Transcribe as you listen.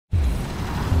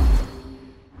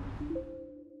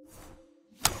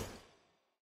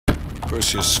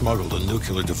Perseus smuggled a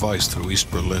nuclear device through East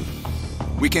Berlin.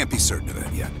 We can't be certain of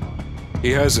that yet.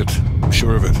 He has it. I'm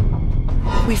sure of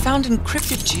it. We found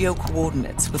encrypted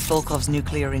geo-coordinates with Volkov's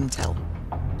nuclear intel.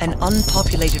 An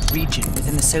unpopulated region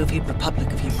within the Soviet Republic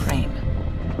of Ukraine.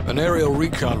 An aerial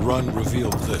recon run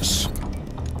revealed this.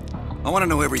 I want to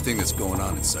know everything that's going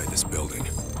on inside this building.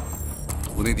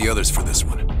 We'll need the others for this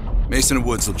one. Mason and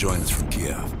Woods will join us from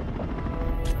Kiev.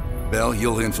 Bell,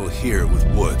 you'll infill here with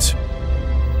Woods.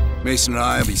 Mason and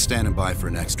I will be standing by for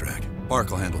an extract. Park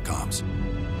will handle comms.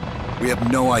 We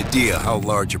have no idea how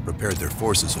large or prepared their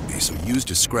forces will be, so use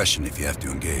discretion if you have to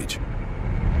engage.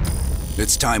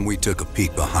 It's time we took a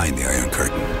peek behind the Iron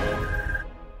Curtain.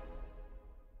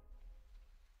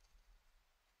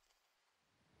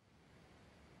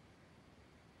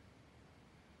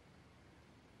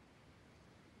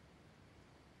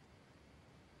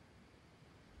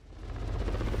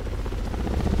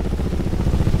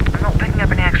 I'm not picking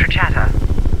up any extra chatter.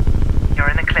 You're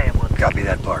in the clear, Woods. Copy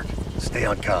that, Park. Stay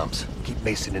on comms. Keep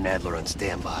Mason and Adler on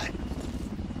standby.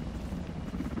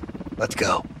 Let's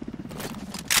go.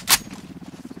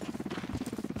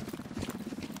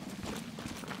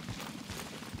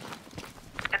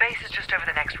 The base is just over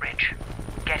the next ridge.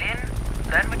 Get in,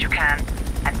 learn what you can,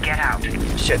 and get out.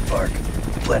 Shit, Park.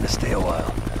 Plan to stay a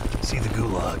while. See the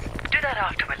gulag. Do that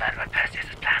after we learn what Perseus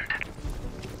has planned.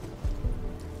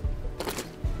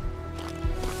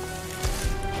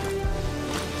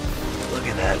 Look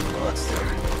at that monster.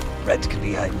 Reds could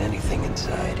be hiding anything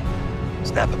inside.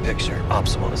 Snap a picture.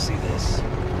 Ops want to see this.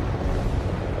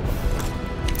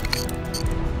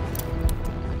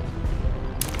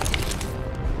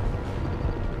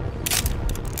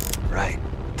 Right.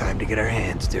 Time to get our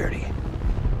hands dirty.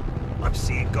 I'm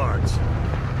seeing guards.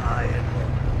 High and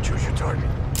low. Choose your target.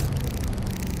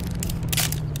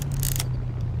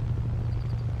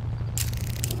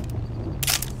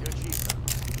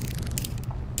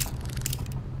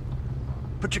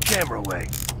 Put your camera away.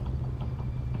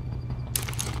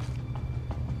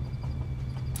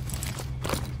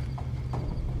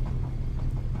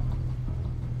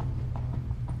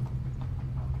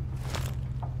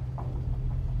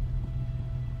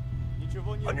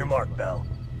 On your mark, Bell.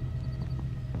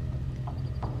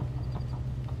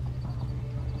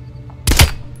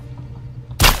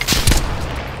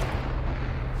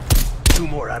 Two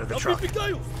more out of the truck.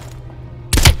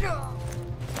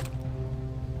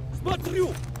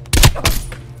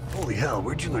 Holy hell,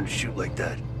 where'd you learn to shoot like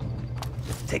that?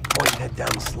 Take point and head down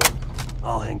the slope.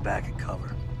 I'll hang back and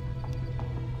cover.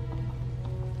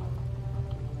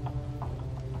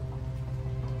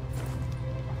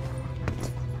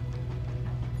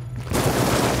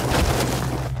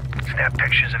 Snap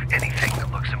pictures of anything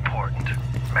that looks important.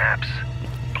 Maps,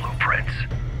 blueprints,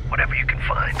 whatever you can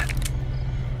find.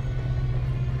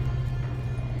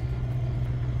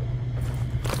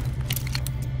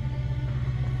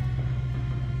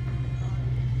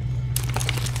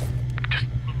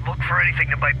 For anything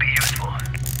that might be useful.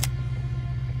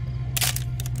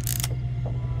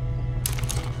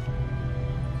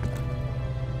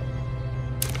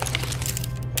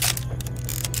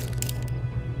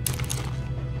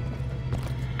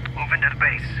 Move into the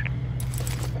base.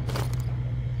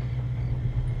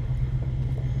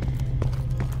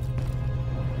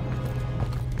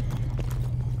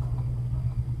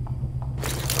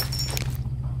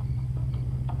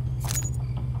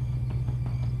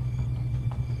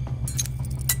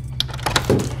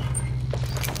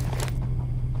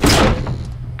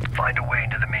 Find a way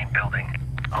into the main building.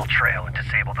 I'll trail and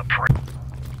disable the perimeter.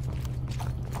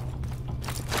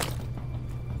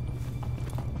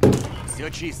 Все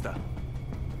чисто.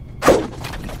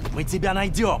 Мы тебя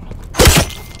найдем.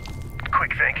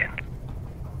 Quick thinking.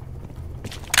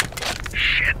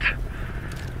 Shit.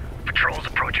 Patrol's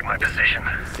approaching my position.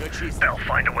 Все чисто. They'll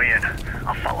find a way in.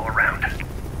 I'll follow around.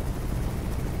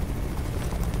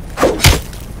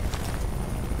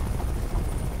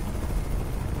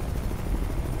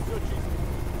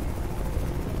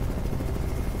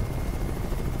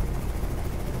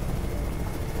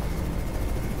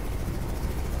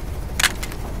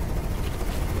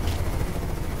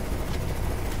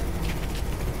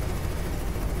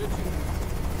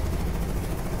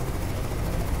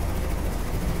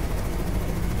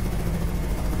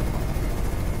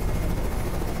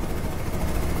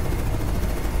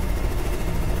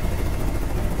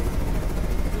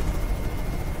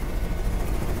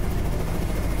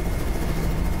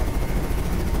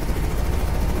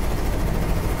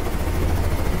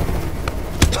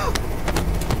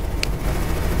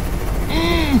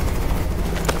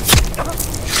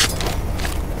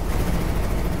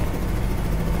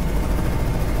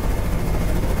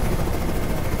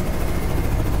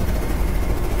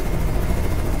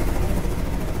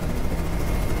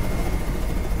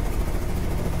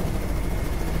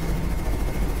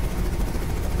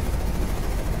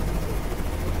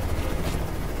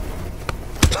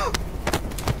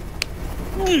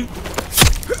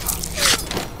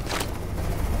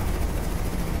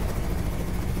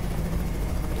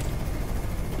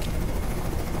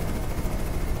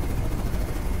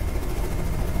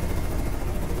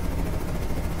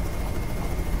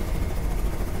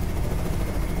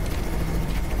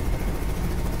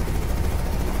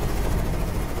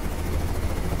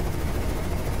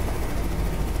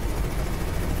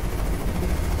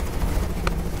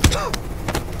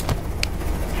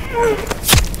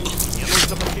 Мне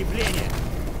нужно подкрепление.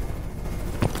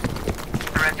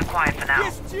 The rest are quiet for now,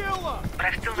 Есть тело! but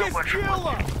I've still no Есть word from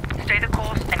тело! Woods. Stay the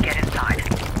course and get inside.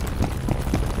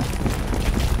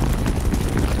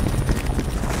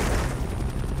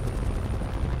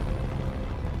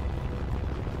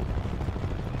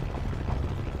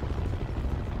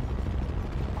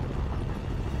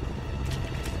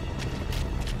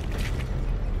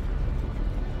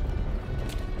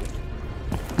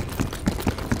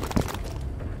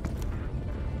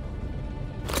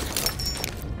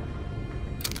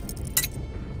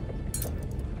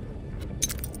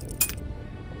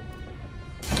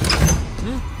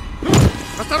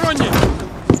 Посторонний!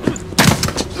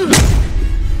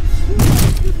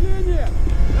 Подкрепление!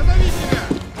 Назови себя!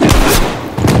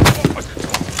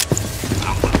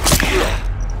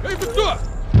 Эй, ты кто?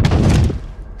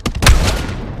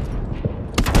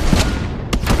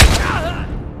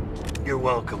 You're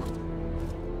welcome.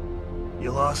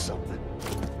 You lost something.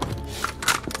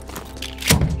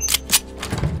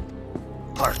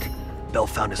 Park. Bell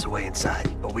found us a way inside,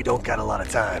 but we don't got a lot of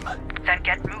time. Then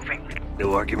get moving.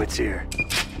 No arguments here.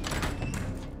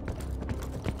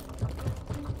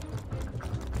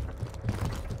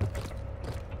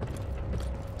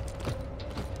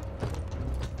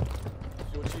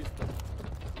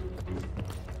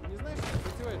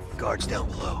 Guards down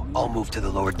below. I'll move to the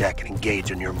lower deck and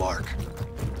engage on your mark.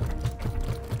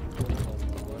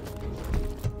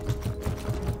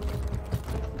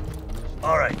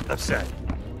 All right, upset.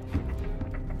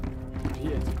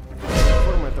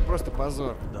 Форма — это просто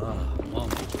позор. Да, мам.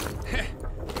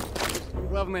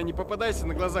 Главное, не попадайся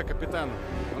на глаза капитану.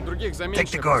 Он других за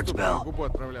меньшее преступную губу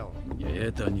отправлял. Я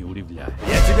это не удивляю.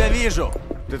 Я тебя вижу!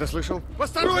 Ты это слышал?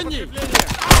 Посторонний!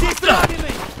 Здесь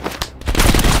раненый!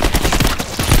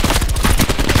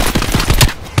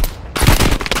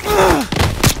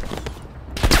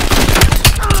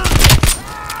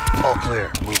 All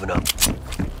clear. Moving up.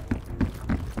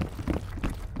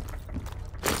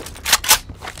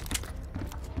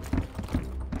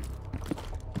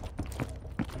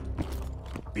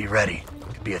 Be ready.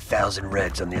 Could be 1,000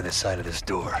 Reds on the other side of this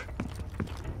door.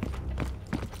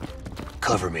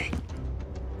 Cover me.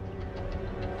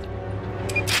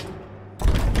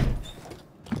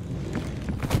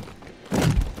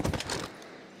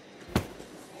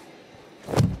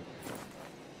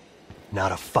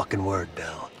 Not a fucking word,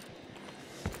 Bell.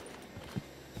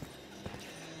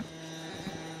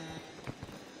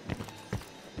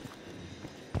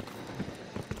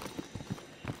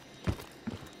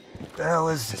 The hell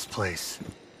is this place?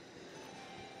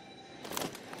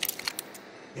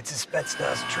 It's a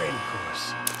Spetsnaz training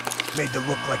course. Made to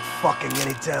look like fucking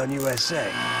Anytown,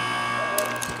 USA.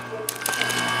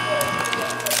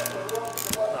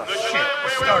 Oh shit,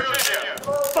 we're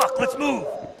starting. Fuck, let's move!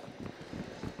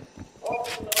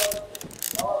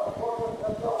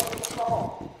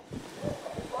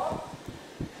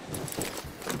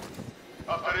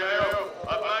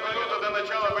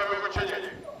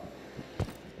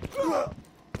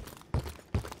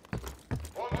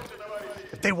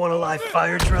 If they want a live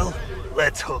fire drill,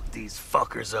 let's hook these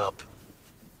fuckers up.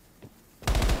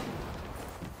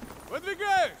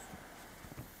 Выдвигаюсь!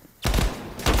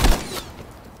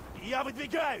 Я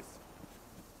выдвигаюсь!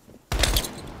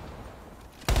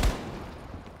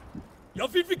 Я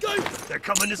выдвигаюсь! They're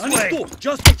coming this Они way. что?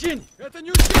 Just починь! Это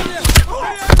не усилие!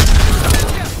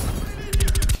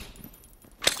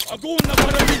 Огонь на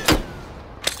паровик!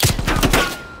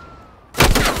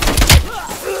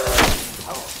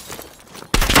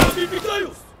 Я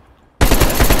выдвигаюсь!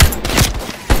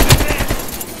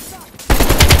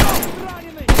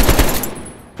 Раненый!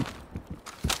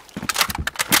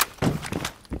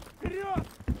 Вперед!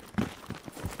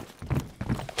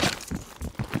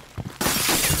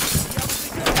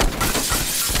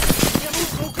 Мне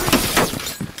нужно укрытие!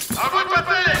 Огонь по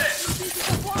цели!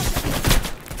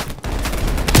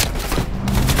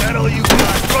 That'll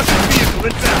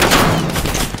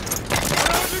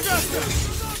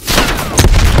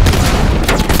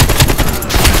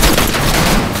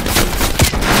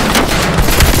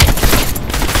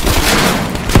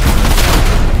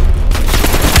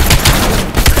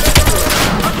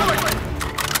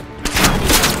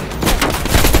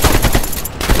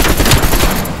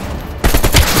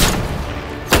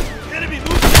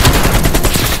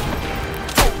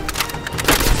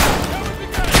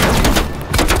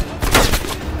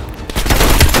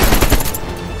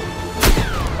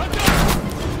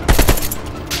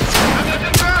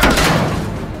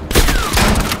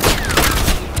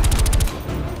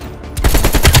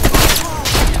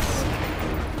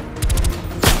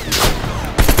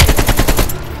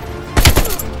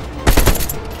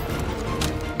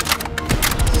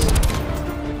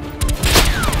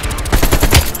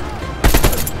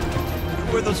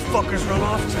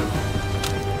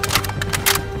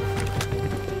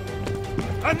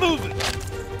moving!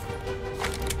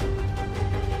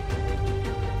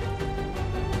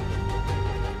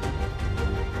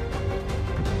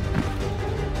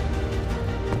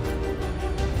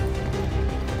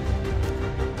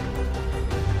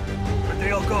 Where'd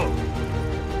they all go?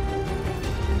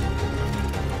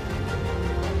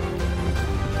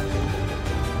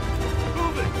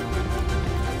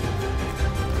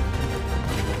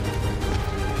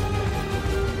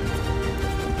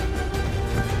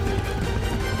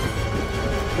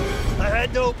 I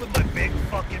had to open my big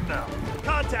fucking mouth.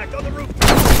 Contact on the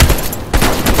rooftop!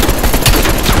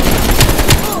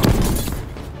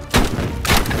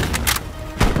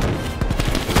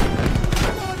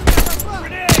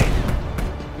 Grenade!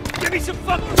 Give me some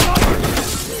fucking cover!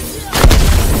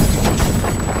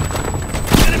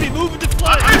 Enemy moving to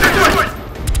flank!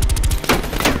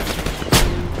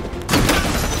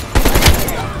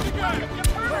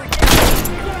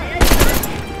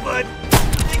 What?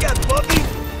 They got Bubby?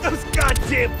 Those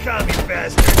goddamn commie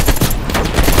bastards!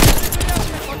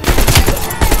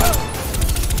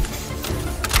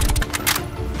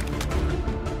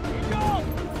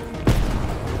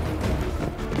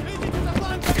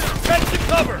 Get to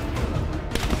cover!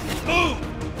 Move!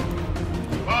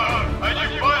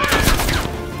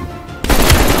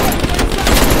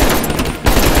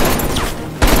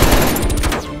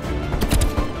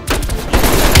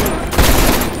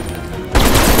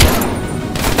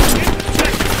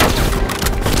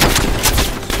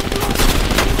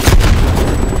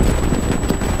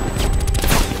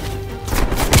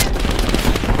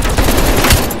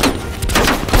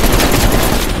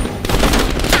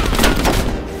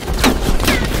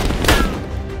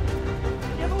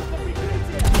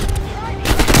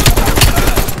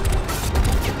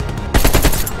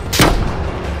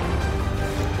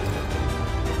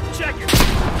 Check it!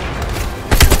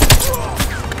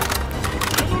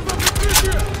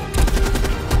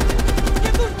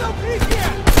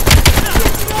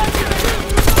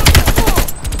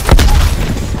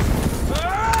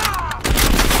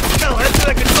 Hell, head to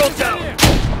the control tower!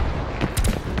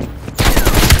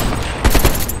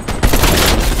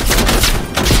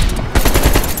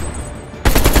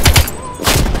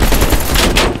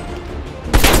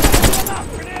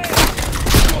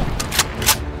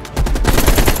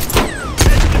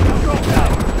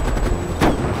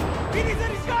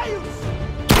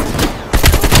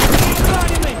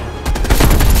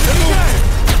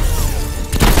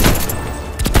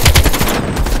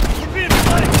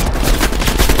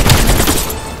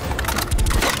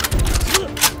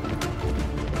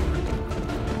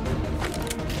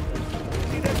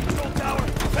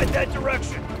 Head that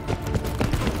direction!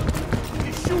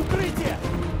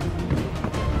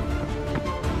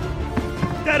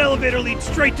 That elevator leads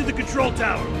straight to the control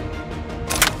tower!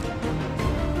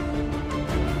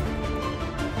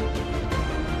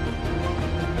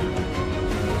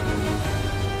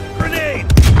 Grenade!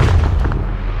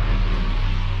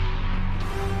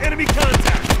 Enemy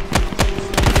contact!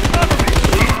 Cover me!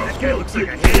 That guy looks like a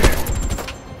hitter!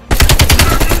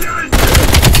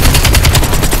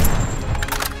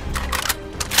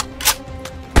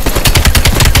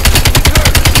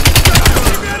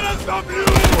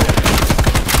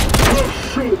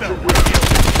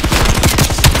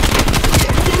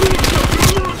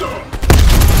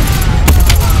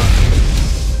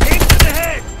 Aim to the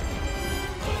head!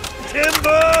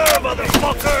 Timber,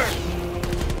 motherfucker!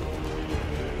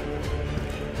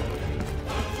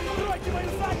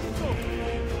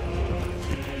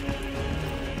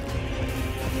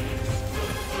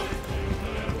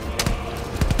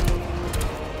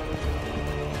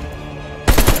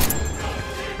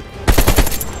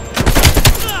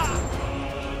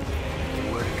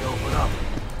 Where'd it go? What up?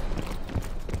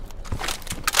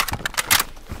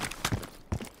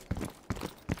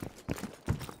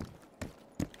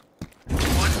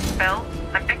 Bill,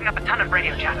 I'm picking up a ton of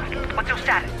radio chatter. What's your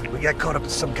status? We got caught up in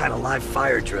some kind of live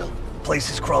fire drill. Place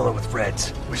is crawling with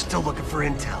Reds. We're still looking for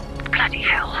intel. Bloody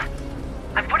hell.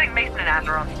 I'm putting Mason and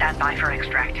Adler on standby for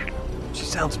extract. She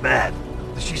sounds mad.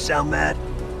 Does she sound mad?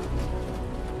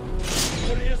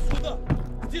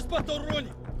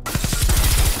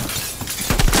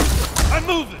 I'm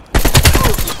moving!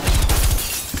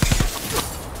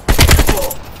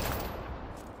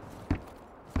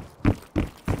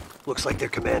 Looks like their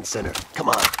command center. Come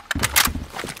on.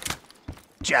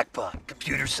 Jackpot.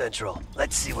 Computer Central.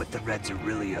 Let's see what the Reds are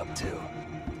really up to.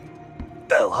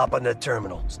 Bell, hop on that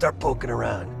terminal. Start poking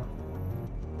around.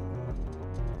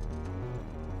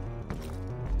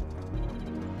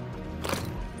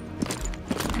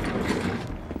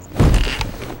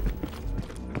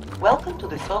 Welcome to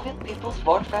the Soviet People's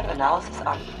Warfare Analysis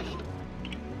Archive.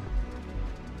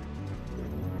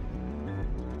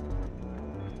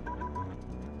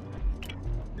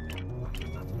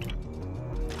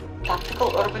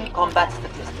 Tactical urban combat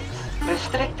statistics.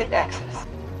 Restricted access.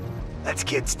 That's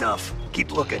kid stuff.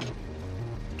 Keep looking.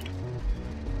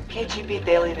 KGB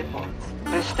daily reports.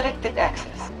 Restricted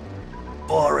access.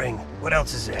 Boring. What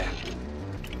else is there?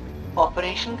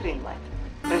 Operation Greenlight.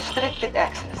 Restricted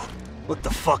access. What the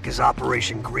fuck is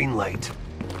Operation Greenlight?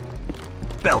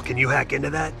 Bell, can you hack into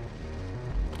that?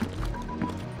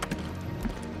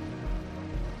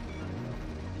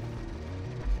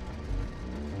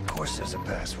 Of course there's a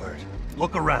password.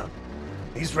 Look around.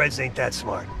 These Reds ain't that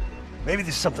smart. Maybe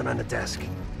there's something on the desk.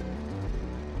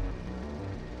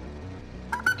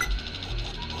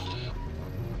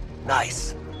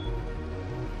 Nice.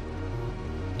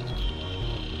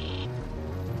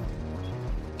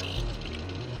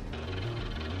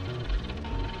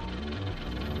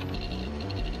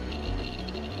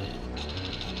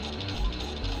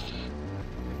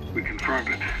 We confirmed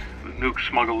it. The nuke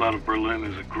smuggled out of Berlin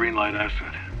is a Greenlight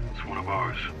asset. It's one of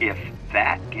ours. If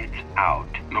that gets out...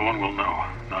 No one will know,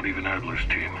 not even Adler's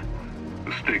team.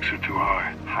 The stakes are too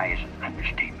high. High is an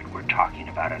understatement. We're talking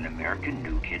about an American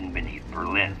nuke hidden beneath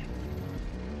Berlin.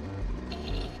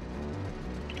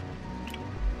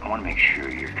 I want to make sure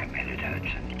you're committed,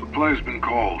 Hudson. The play's been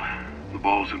called. The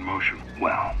ball's in motion.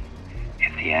 Well,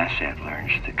 if the asset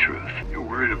learns the truth... You're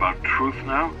worried about truth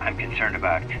now? I'm concerned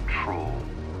about control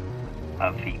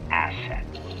of the asset.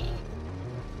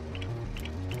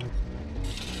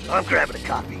 I'm grabbing a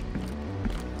copy.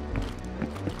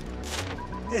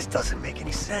 This doesn't make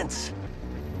any sense.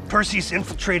 Perseus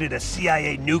infiltrated a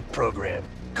CIA nuke program,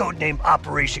 codenamed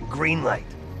Operation Greenlight,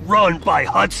 run by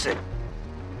Hudson.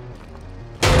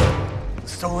 The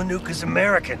stolen nuke is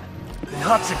American, and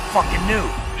Hudson fucking knew.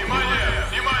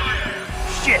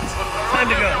 Shit! Time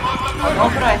to go.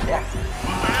 Unauthorized access.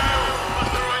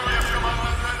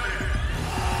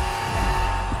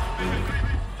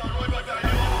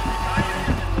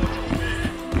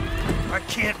 I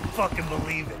can't fucking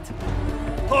believe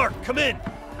it. Park, come in!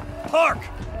 Park!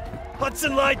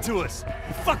 Hudson lied to us!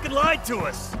 He fucking lied to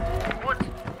us!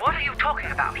 What are you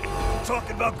talking about?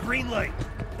 Talking about Greenlight.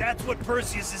 That's what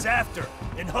Perseus is after.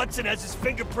 And Hudson has his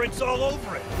fingerprints all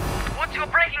over it. Once you're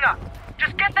breaking up,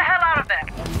 just get the hell out of there!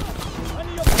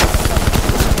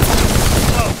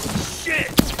 Oh,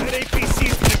 shit! That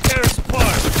APC's gonna tear us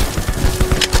apart.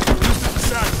 Use the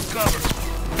facade as cover.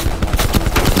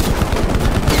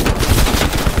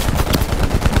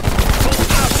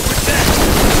 Hold up, we're dead!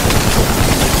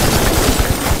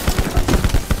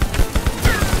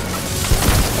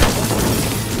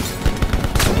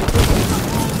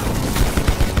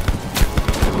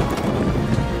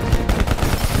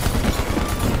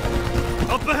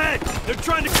 Up ahead! They're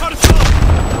trying to cut us off!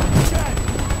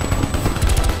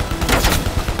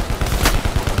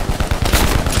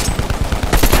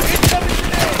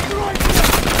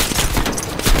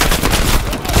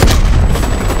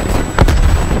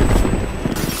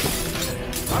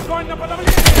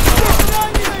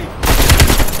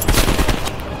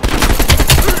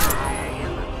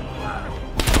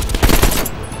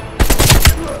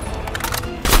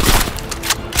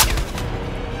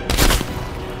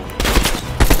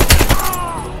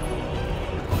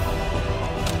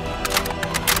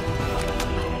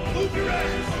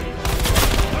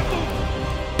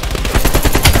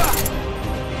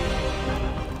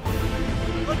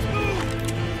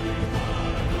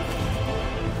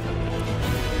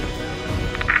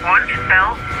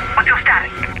 Bell, what's your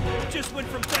status? Just went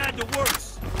from bad to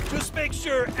worse. Just make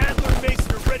sure Adler and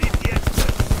Mason are ready at the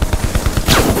exit.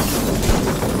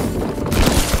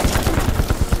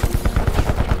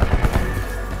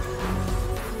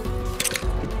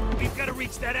 We've got to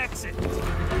reach that exit.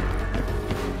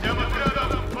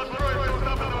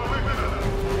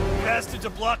 Bastards are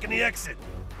blocking the exit.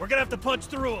 We're gonna have to punch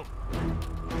through them.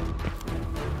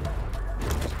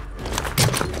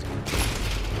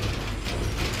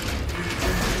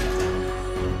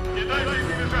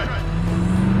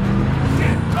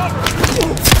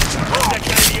 That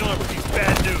guy in the arm, he's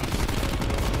bad news.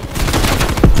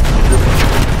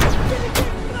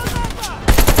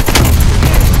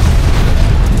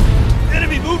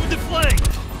 Enemy moving to flank!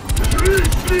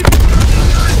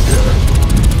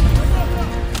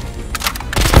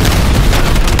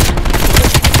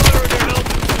 Fire their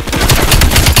helmets!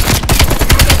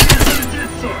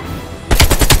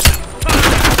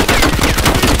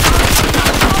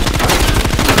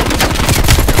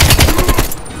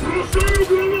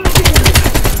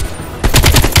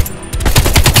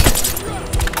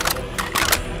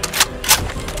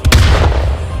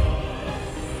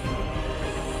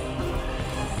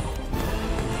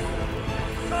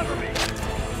 Cover me!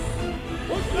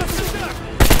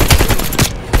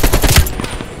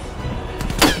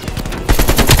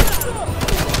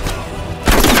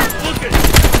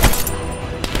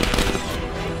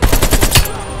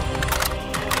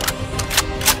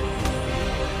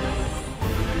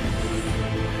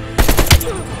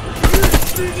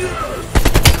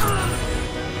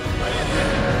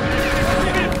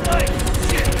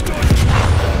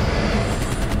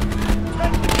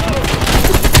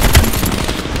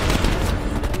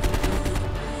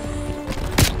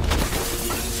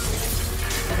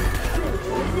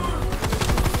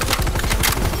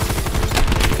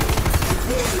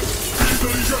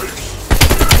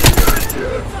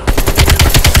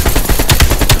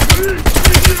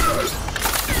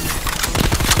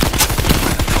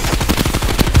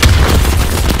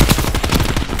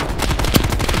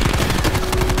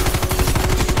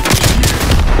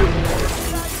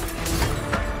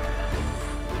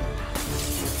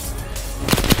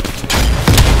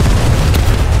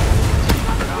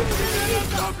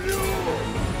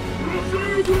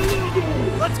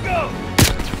 Let's go!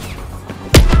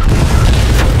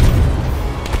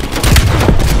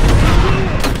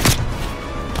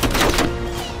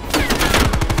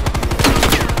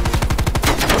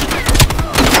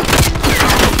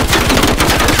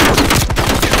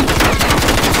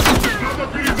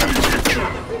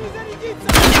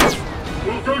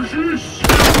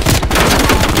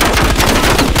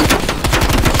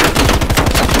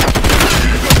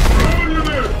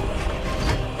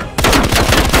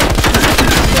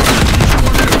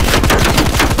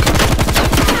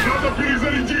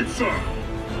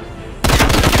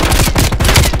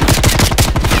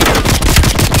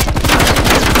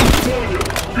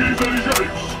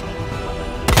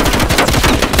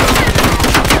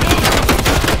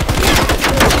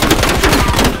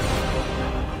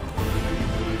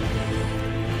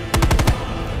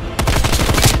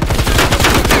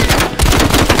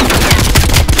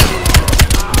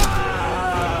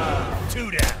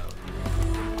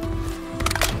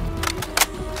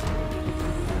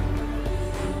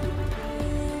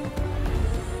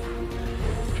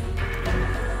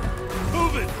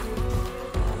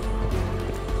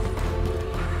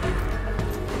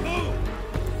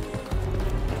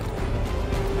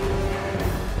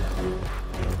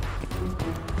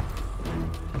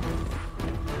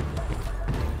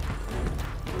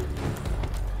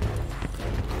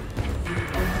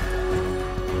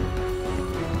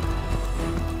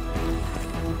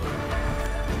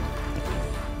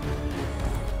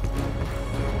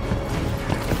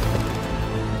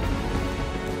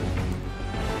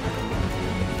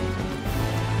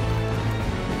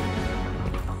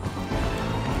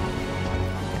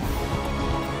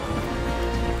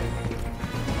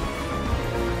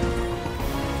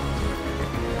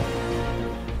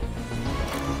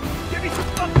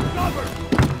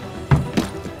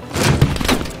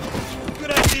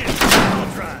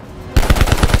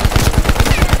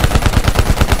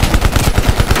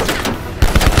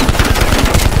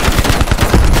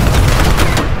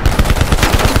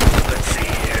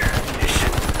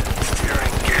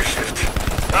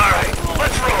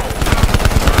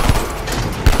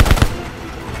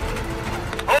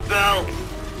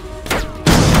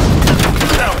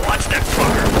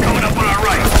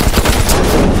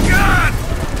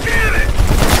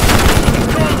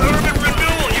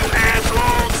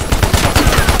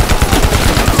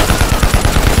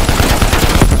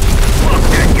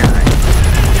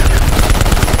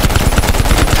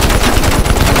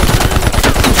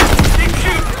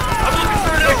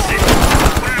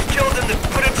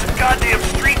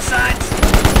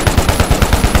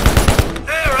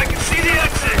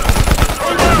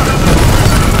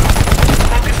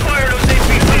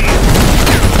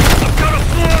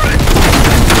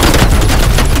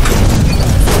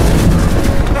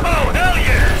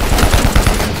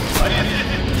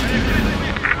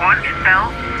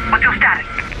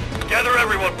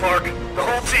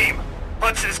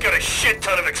 Hudson's got a shit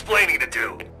ton of explaining to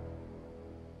do.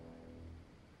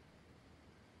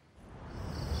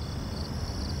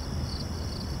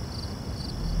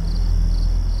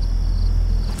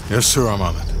 Yes, sir, I'm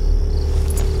on it.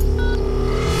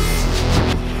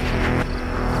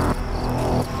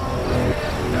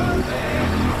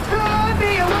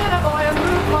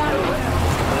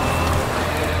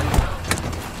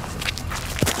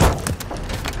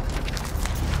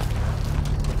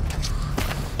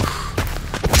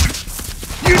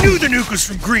 You knew the nuke was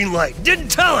from Greenlight, didn't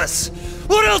tell us!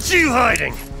 What else are you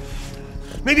hiding?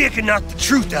 Maybe I can knock the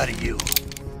truth out of you.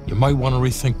 You might want to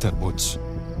rethink that, Woods.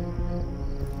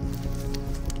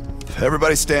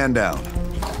 Everybody stand down.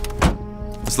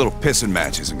 This little pissing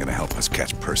match isn't gonna help us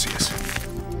catch Perseus.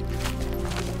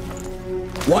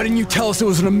 Why didn't you tell us it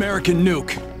was an American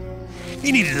nuke?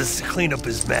 He needed us to clean up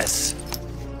his mess.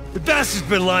 The bastard's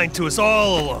been lying to us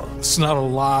all along. It's not a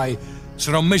lie. It's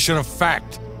an omission of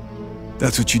fact.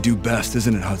 That's what you do best,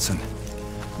 isn't it, Hudson?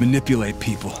 Manipulate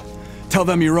people. Tell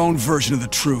them your own version of the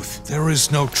truth. There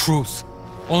is no truth.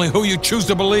 Only who you choose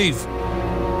to believe.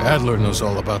 Adler knows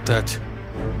all about that.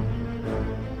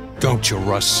 Don't you,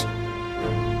 Russ?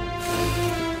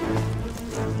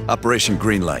 Operation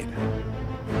Greenlight.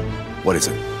 What is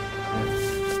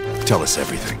it? Tell us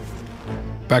everything.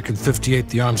 Back in '58,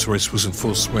 the arms race was in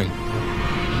full swing.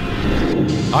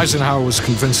 Eisenhower was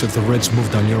convinced if the Reds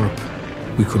moved on Europe,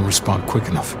 we couldn't respond quick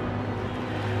enough.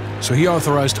 So he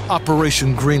authorized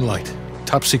Operation Greenlight,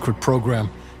 top-secret program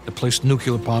that placed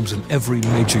nuclear bombs in every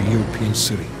major European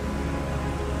city.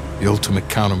 The ultimate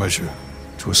countermeasure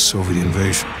to a Soviet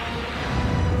invasion.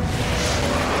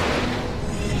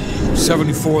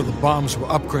 74 of the bombs were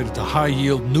upgraded to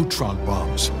high-yield neutron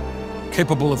bombs,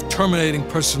 capable of terminating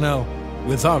personnel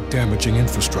without damaging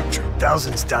infrastructure.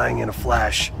 Thousands dying in a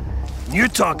flash. You're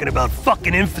talking about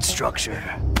fucking infrastructure.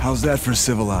 How's that for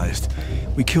civilized?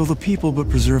 We kill the people but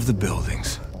preserve the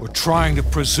buildings. We're trying to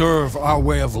preserve our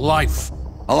way of life.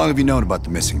 How long have you known about the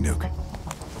missing nuke?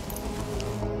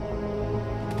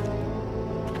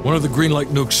 One of the Greenlight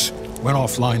nukes went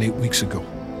offline 8 weeks ago.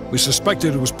 We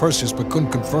suspected it was Perseus, but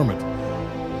couldn't confirm it.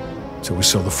 So we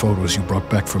saw the photos you brought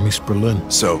back from East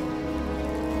Berlin. So,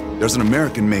 there's an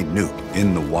American-made nuke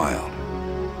in the wild.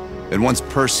 And once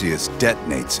Perseus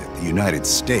detonates it, the United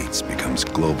States becomes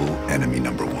global enemy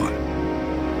 #1.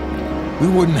 We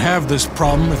wouldn't have this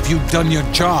problem if you'd done your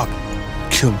job.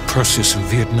 Killed Perseus in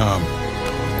Vietnam.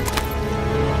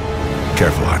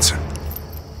 Careful, Hudson.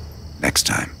 Next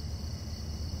time,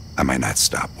 I might not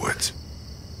stop Woods.